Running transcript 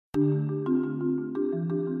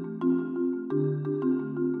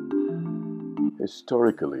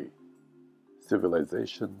Historically,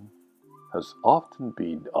 civilization has often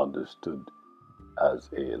been understood as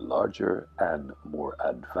a larger and more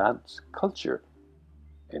advanced culture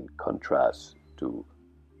in contrast to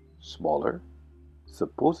smaller,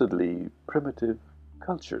 supposedly primitive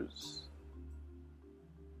cultures.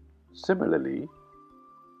 Similarly,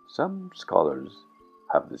 some scholars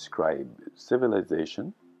have described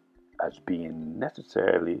civilization as being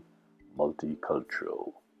necessarily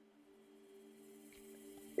multicultural.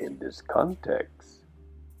 In this context,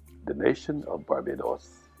 the nation of Barbados,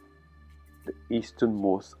 the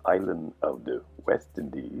easternmost island of the West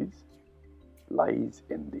Indies, lies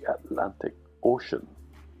in the Atlantic Ocean,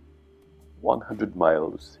 100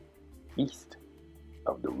 miles east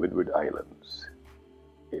of the Windward Islands,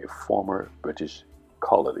 a former British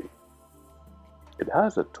colony. It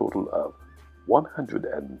has a total of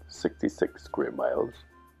 166 square miles,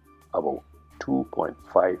 about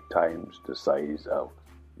 2.5 times the size of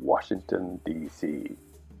Washington, D.C.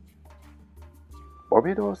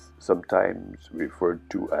 Barbados, sometimes referred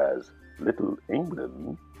to as Little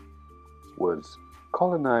England, was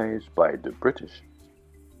colonized by the British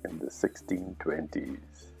in the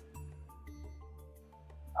 1620s.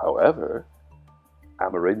 However,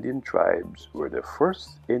 Amerindian tribes were the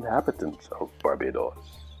first inhabitants of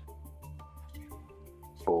Barbados.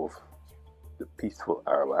 Both the peaceful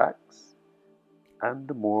Arawaks and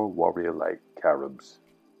the more warrior-like Caribs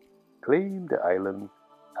claimed the island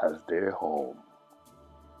as their home.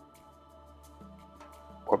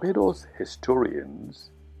 Barbados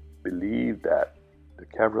historians believe that the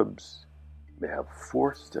Caribs may have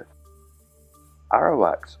forced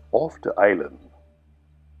Arawaks off the island.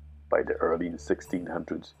 By the early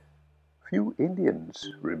 1600s, few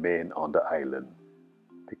Indians remained on the island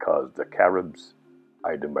because the Caribs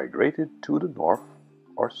either migrated to the north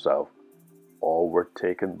or south or were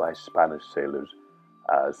taken by Spanish sailors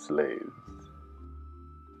as slaves.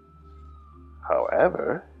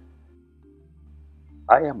 However,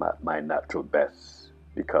 I am at my natural best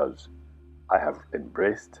because I have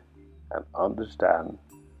embraced and understand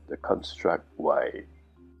the construct why.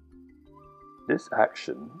 This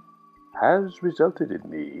action has resulted in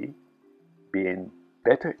me being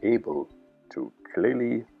better able to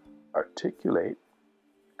clearly articulate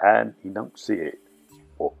and enunciate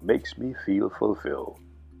what makes me feel fulfilled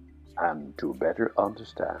and to better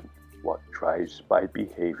understand what drives my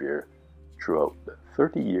behavior throughout the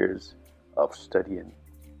 30 years of studying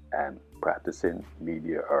and practicing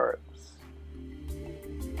media arts.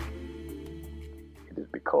 It is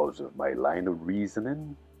because of my line of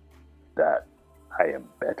reasoning that I am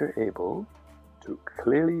better able to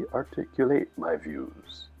clearly articulate my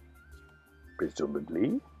views.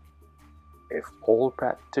 Presumably, if all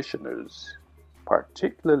practitioners,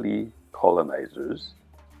 particularly colonizers,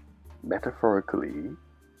 metaphorically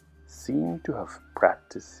seem to have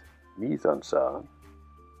practiced mise-en-scène,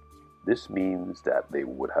 this means that they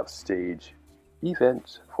would have staged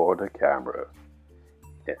events for the camera.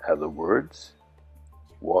 In other words,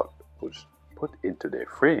 what was put into their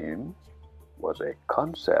frame was a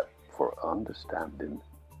concept for understanding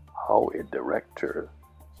how a director,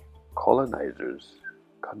 colonizers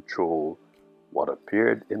control what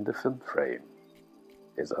appeared in the film frame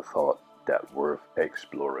is a thought that worth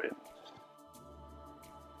exploring.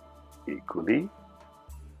 Equally,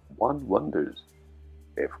 one wonders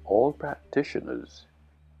if all practitioners,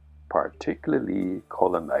 particularly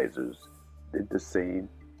colonizers, did the same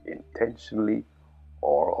intentionally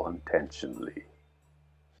or unintentionally.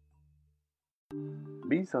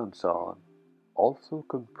 Mise-en-scène also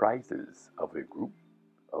comprises of a group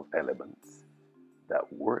of elements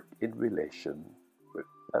that work in relation with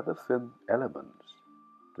other film elements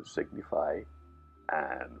to signify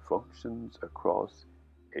and functions across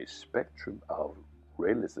a spectrum of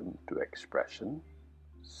realism to expression,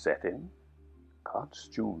 setting,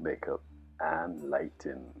 costume makeup, and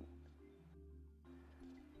lighting.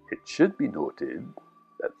 It should be noted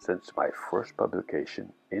that since my first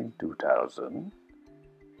publication in 2000,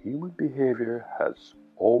 human behavior has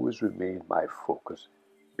always remained my focus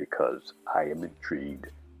because I am intrigued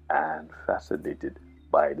and fascinated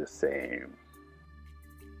by the same.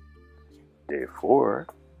 Therefore,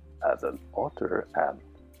 as an author and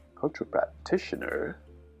cultural practitioner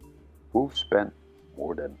who've spent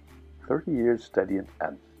more than 30 years studying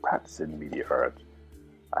and practicing media art,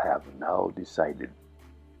 I have now decided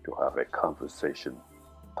to have a conversation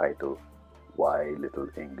titled Why Little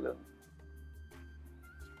England?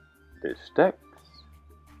 This text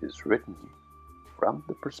is written from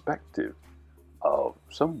the perspective of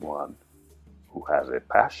someone who has a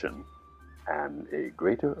passion and a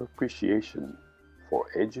greater appreciation for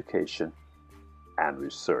education and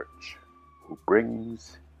research who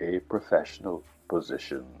brings a professional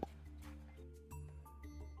position.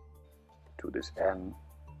 To this end,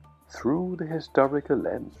 through the historical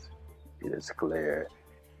lens, it is clear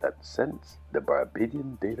that since the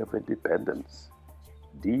Barbadian date of independence,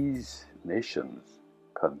 these nations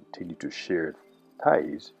continue to share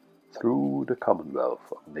ties through the Commonwealth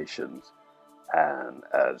of Nations and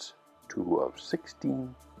as two of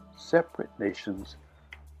 16 separate nations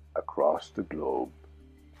across the globe,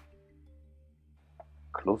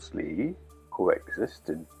 closely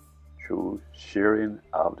coexisting through sharing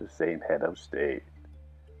of the same head of state,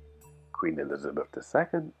 Queen Elizabeth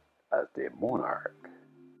II as their monarch.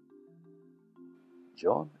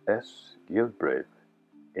 John S. Gilbreth,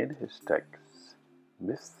 in his text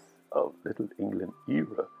Myths of Little England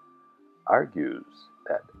Era, argues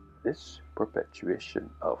that this perpetuation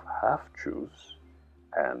of half-truths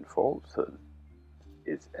and falsehoods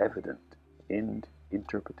is evident in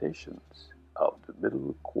interpretations of the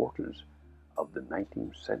middle quarters of the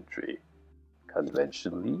 19th century,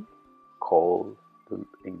 conventionally called the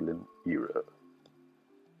England era.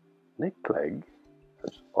 Nick Clegg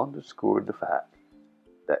has underscored the fact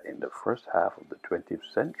that in the first half of the 20th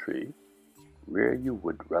century, where you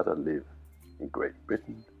would rather live in Great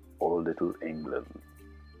Britain or Little England,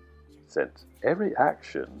 since every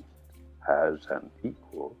action has an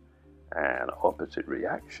equal and opposite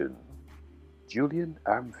reaction, Julian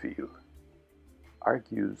Armfield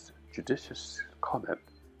argues judicious comment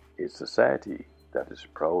a society that is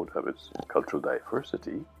proud of its cultural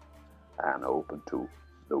diversity and open to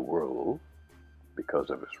the world because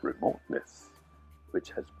of its remoteness,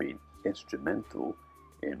 which has been instrumental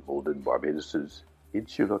in molding Barbados's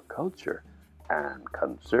insular culture and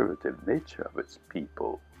conservative nature of its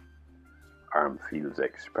people. Armfield's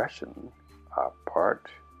expressions are part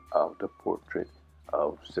of the portrait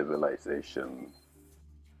of civilization.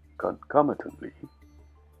 Concomitantly,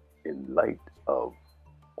 in light of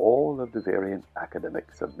all of the variant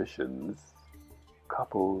academic submissions,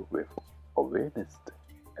 coupled with awareness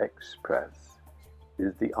expressed,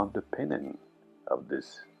 is the underpinning of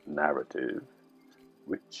this narrative,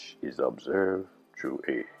 which is observed through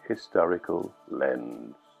a historical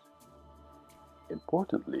lens.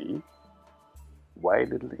 Importantly, Why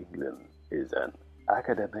Little England is an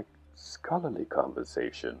academic, scholarly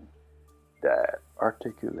conversation that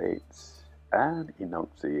articulates and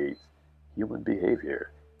enunciates human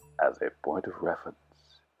behavior as a point of reference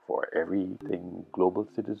for everything global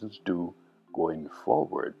citizens do going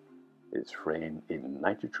forward is framed in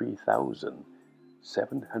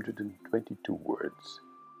 93,722 words,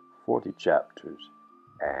 40 chapters,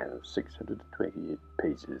 and 628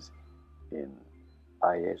 pages in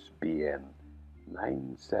ISBN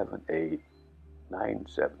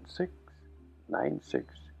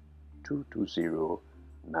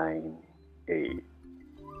 978-976-96220-98.